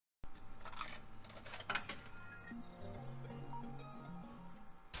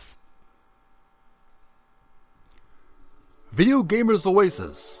Video Gamers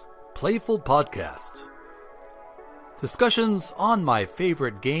Oasis, Playful Podcast. Discussions on my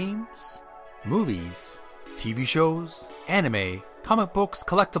favorite games, movies, TV shows, anime, comic books,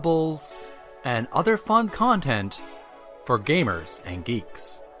 collectibles, and other fun content for gamers and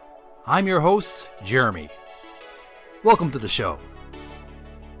geeks. I'm your host, Jeremy. Welcome to the show.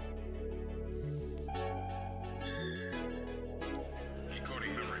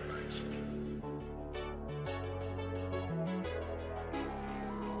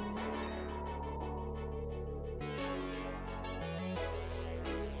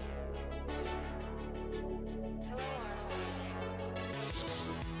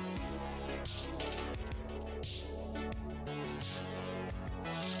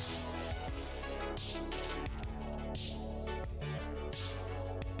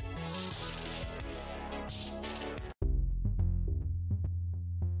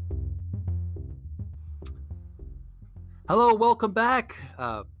 Hello, welcome back,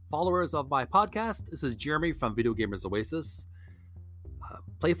 followers of my podcast. This is Jeremy from Video Gamers Oasis,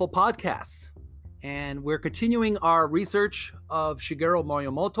 Playful Podcast. And we're continuing our research of Shigeru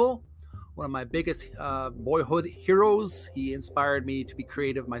Miyamoto, one of my biggest boyhood heroes. He inspired me to be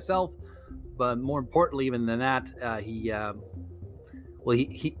creative myself, but more importantly even than that, he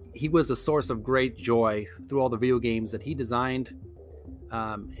was a source of great joy through all the video games that he designed.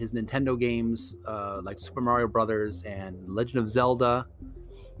 His Nintendo games like Super Mario Brothers and Legend of Zelda,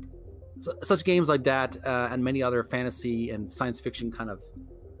 such games like that, and many other fantasy and science fiction kind of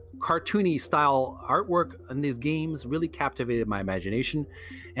cartoony style artwork in these games really captivated my imagination.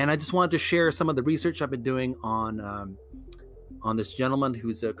 And I just wanted to share some of the research I've been doing on this gentleman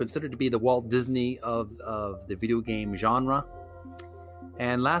who's considered to be the Walt Disney of the video game genre.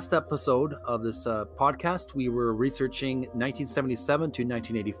 And last episode of this podcast, we were researching 1977 to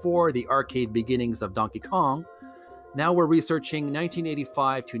 1984, the arcade beginnings of Donkey Kong. Now we're researching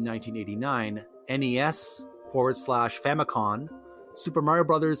 1985 to 1989, NES / Famicom, Super Mario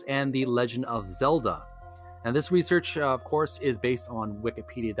Brothers, and The Legend of Zelda. And this research, of course, is based on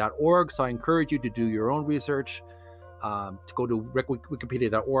wikipedia.org, so I encourage you to do your own research, to go to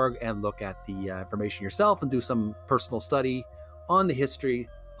wikipedia.org and look at the information yourself and do some personal study on the history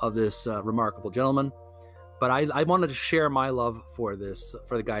of this remarkable gentleman. But I wanted to share my love for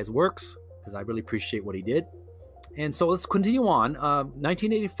the guy's works, because I really appreciate what he did. And so let's continue on.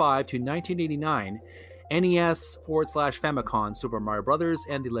 1985 to 1989, NES / Famicom, Super Mario Brothers,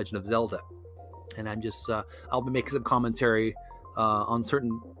 and The Legend of Zelda. And I'm just I'll be making some commentary on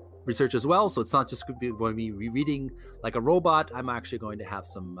certain research as well, so it's not just going to be reading like a robot. I'm actually going to have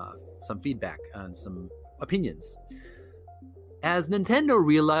some feedback and some opinions. As Nintendo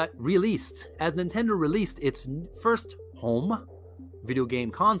released its first home video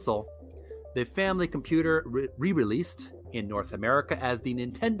game console, the family computer re-released in North America as the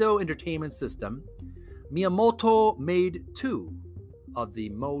Nintendo Entertainment System, Miyamoto made two of the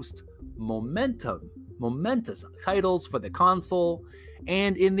most momentous titles for the console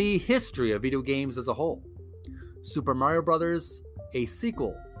and in the history of video games as a whole. Super Mario Brothers, a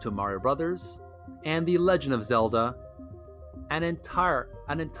sequel to Mario Brothers, and The Legend of Zelda, an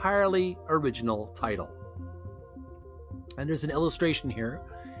entirely original title. And there's an illustration here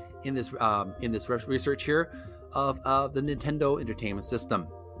in this research here of the Nintendo Entertainment System.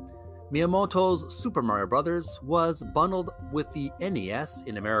 Miyamoto's Super Mario Brothers was bundled with the NES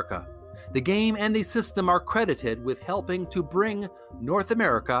in America. The game and the system are credited with helping to bring North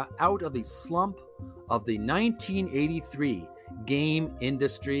America out of the slump of the 1983 game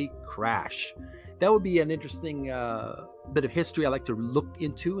industry crash. That would be an interesting bit of history I'd like to look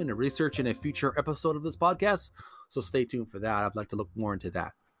into and research in a future episode of this podcast. So stay tuned for that. I'd like to look more into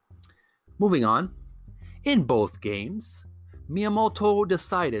that. Moving on. In both games, Miyamoto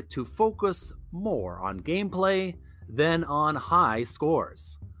decided to focus more on gameplay than on high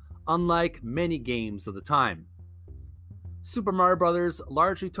scores, unlike many games of the time. Super Mario Bros.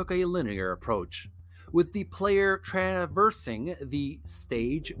 Largely took a linear approach, with the player traversing the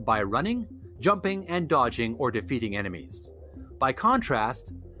stage by running, jumping, and dodging or defeating enemies. By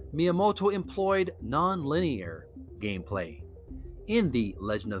contrast, Miyamoto employed non-linear gameplay in The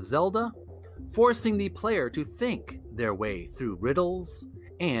Legend of Zelda, forcing the player to think their way through riddles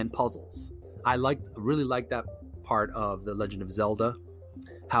and puzzles. I really like that part of The Legend of Zelda,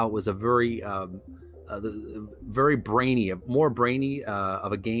 how it was a very brainy, more brainy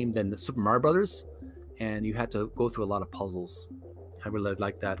of a game than the Super Mario Brothers. And you had to go through a lot of puzzles. I really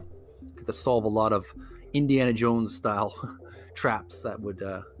like that. You had to solve a lot of Indiana Jones style traps that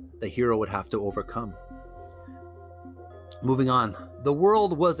the hero would have to overcome. Moving on. The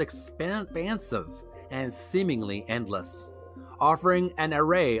world was expansive and seemingly endless. offering an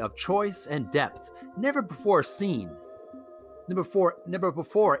array of choice and depth never before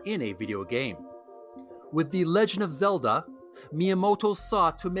in a video game. With The Legend of Zelda, Miyamoto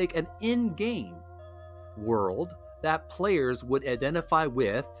sought to make an in-game world that players would identify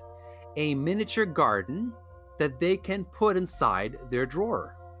with, a miniature garden that they can put inside their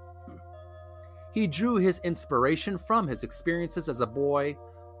drawer. He drew his inspiration from his experiences as a boy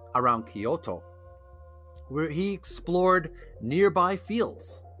around Kyoto, where he explored nearby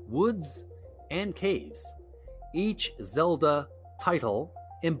fields, woods, and caves. Each Zelda title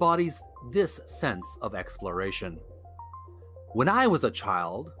embodies this sense of exploration. When I was a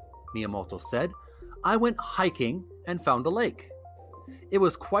child, Miyamoto said, I went hiking and found a lake. It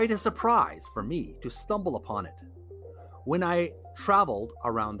was quite a surprise for me to stumble upon it. When I traveled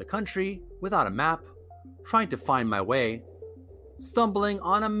around the country without a map, trying to find my way, stumbling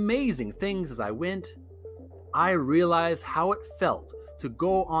on amazing things as I went, I realized how it felt to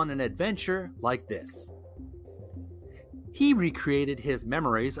go on an adventure like this. He recreated his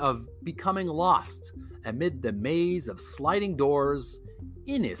memories of becoming lost amid the maze of sliding doors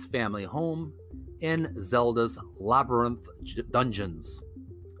in his family home in Zelda's Labyrinth Dungeons.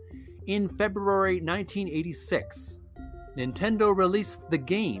 In February 1986, Nintendo released the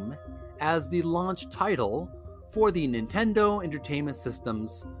game as the launch title for the Nintendo Entertainment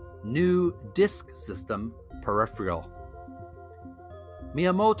System's new disk system peripheral.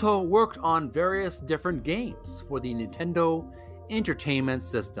 Miyamoto worked on various different games for the Nintendo Entertainment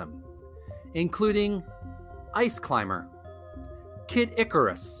System, including Ice Climber, Kid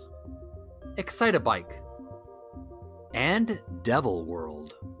Icarus, Excitebike, and Devil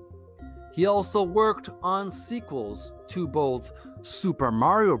World. He also worked on sequels to both Super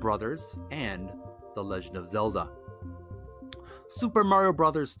Mario Bros. And The Legend of Zelda. Super Mario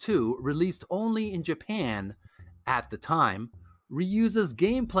Bros. 2, released only in Japan at the time, reuses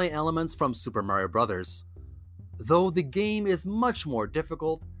gameplay elements from Super Mario Bros., though the game is much more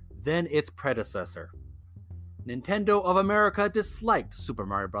difficult than its predecessor. Nintendo of America disliked Super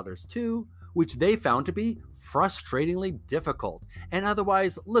Mario Bros. 2, which they found to be frustratingly difficult and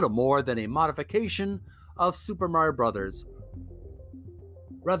otherwise little more than a modification of Super Mario Bros.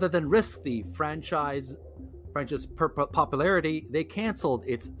 Rather than risk the franchise's popularity, they canceled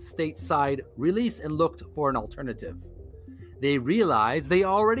its stateside release and looked for an alternative. They realized they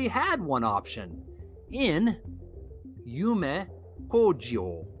already had one option in Yume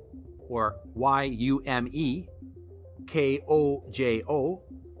Kojo, or Yume Kojo,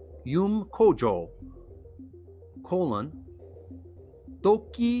 Yume Kojo,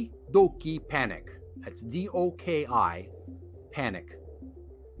 Doki Doki Panic. That's Doki Panic.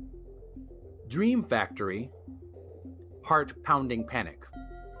 Dream Factory, Heart Pounding Panic.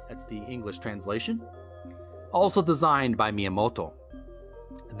 That's the English translation. Also designed by Miyamoto.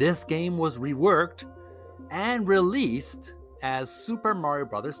 This game was reworked and released as Super Mario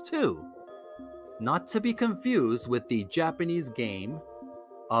Bros. 2, not to be confused with the Japanese game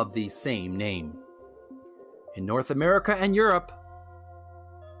of the same name. In North America and Europe,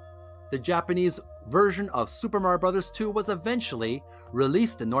 the Japanese version of Super Mario Bros. 2 was eventually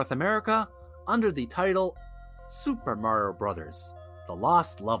released in North America under the title Super Mario Bros. The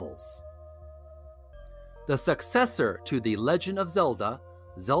Lost Levels. The successor to The Legend of Zelda,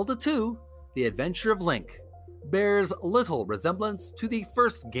 Zelda 2, The Adventure of Link, bears little resemblance to the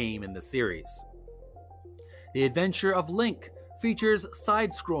first game in the series. The Adventure of Link features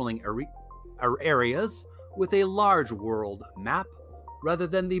side-scrolling areas with a large world map rather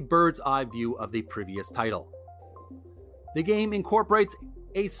than the bird's-eye view of the previous title. The game incorporates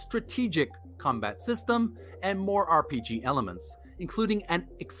a strategic combat system and more RPG elements, including an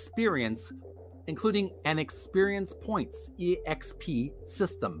experience points (EXP)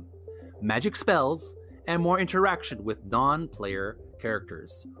 system, magic spells, and more interaction with non-player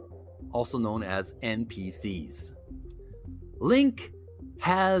characters, also known as NPCs. Link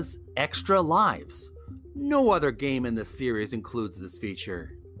has extra lives. No other game in the series includes this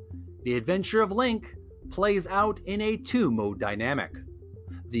feature. The Adventure of Link plays out in a two-mode dynamic.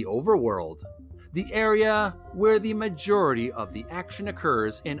 The overworld, the area where the majority of the action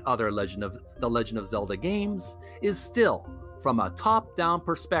occurs in other The Legend of Zelda games, is still from a top-down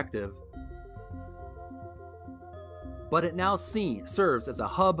perspective, but it now serves as a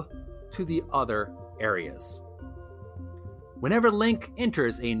hub to the other areas. Whenever Link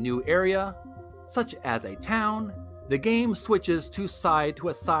enters a new area, such as a town, the game switches to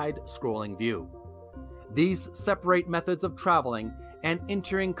a side-scrolling view. These separate methods of traveling and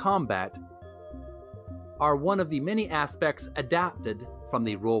entering combat are one of the many aspects adapted from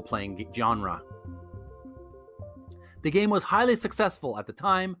the role-playing genre. The game was highly successful at the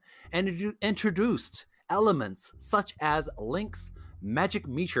time and introduced elements such as Link's magic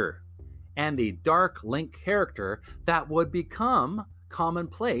meter and the Dark Link character that would become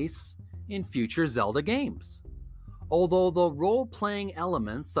commonplace in future Zelda games. Although the role-playing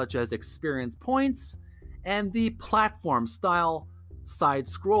elements such as experience points and the platform-style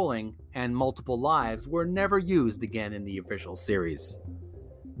side-scrolling and multiple lives were never used again in the official series.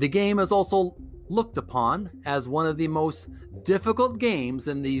 The game is also looked upon as one of the most difficult games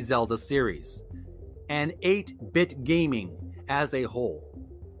in the Zelda series, and 8-bit gaming as a whole.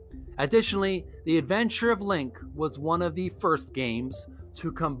 Additionally, The Adventure of Link was one of the first games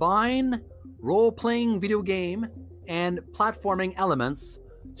to combine role-playing video game and platforming elements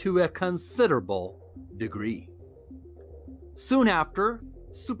to a considerable degree. Soon after,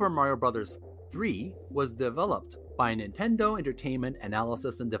 Super Mario Bros. 3 was developed by Nintendo Entertainment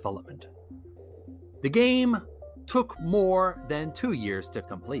Analysis and Development. The game took more than 2 years to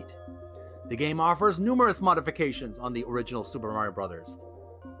complete. The game offers numerous modifications on the original Super Mario Bros.,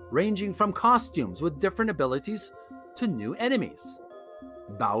 ranging from costumes with different abilities to new enemies.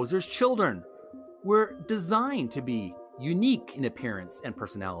 Bowser's children were designed to be unique in appearance and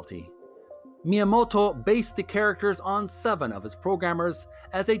personality. Miyamoto based the characters on 7 of his programmers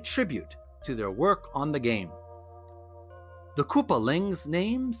as a tribute to their work on the game. The Koopalings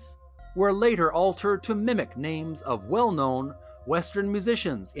names were later altered to mimic names of well-known Western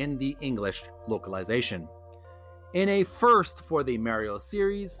musicians in the English localization. In a first for the Mario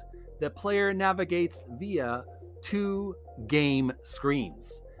series, the player navigates via 2 game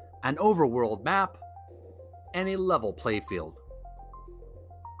screens, an overworld map, and a level playfield.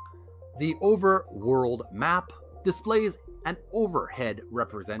 The overworld map displays an overhead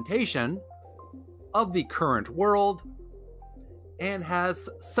representation of the current world and has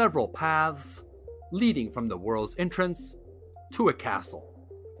several paths leading from the world's entrance to a castle.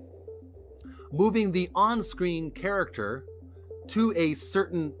 Moving the on-screen character to a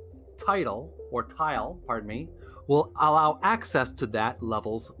certain tile will allow access to that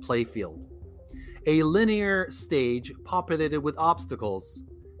level's playfield. A linear stage populated with obstacles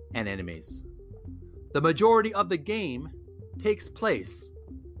and enemies. The majority of the game takes place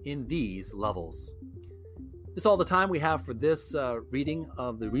in these levels. This is all the time we have for this reading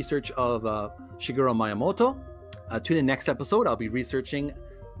of the research of Shigeru Miyamoto. Tune in next episode. I'll be researching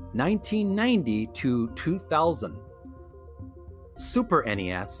 1990 to 2000. Super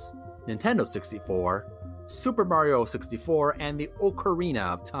NES, Nintendo 64, Super Mario 64, and the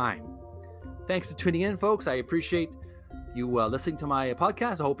Ocarina of Time. Thanks for tuning in, folks. I appreciate you listening to my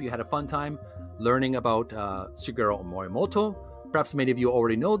podcast. I hope you had a fun time learning about Shigeru Miyamoto. Perhaps many of you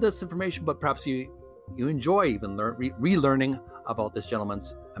already know this information, but perhaps you enjoy even relearning about this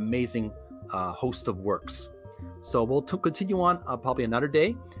gentleman's amazing host of works. So we'll continue on probably another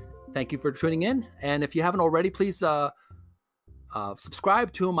day. Thank you for tuning in. And if you haven't already, please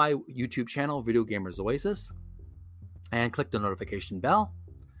subscribe to my YouTube channel, Video Gamers Oasis, and click the notification bell.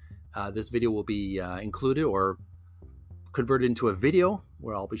 This video will be included or converted into a video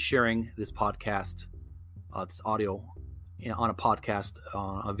where I'll be sharing this podcast, this audio on a podcast,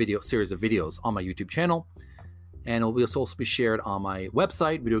 a video series of videos on my YouTube channel. And it will also be shared on my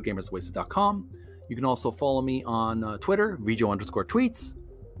website, VideoGamersOasis.com. You can also follow me on Twitter, Vjo_tweets.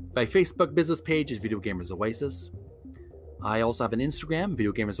 My Facebook business page is Video Gamers Oasis. I also have an Instagram,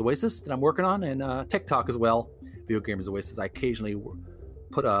 Video Gamers Oasis, that I'm working on, and TikTok as well, Video Gamers Oasis. I occasionally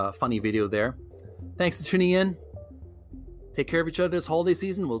put a funny video there. Thanks for tuning in. Take care of each other this holiday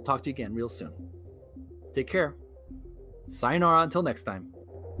season. We'll talk to you again real soon. Take care. Sayonara until next time.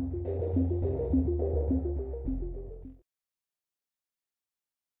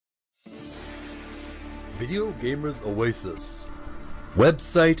 Video Gamers Oasis.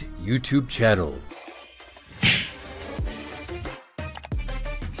 Website, YouTube channel.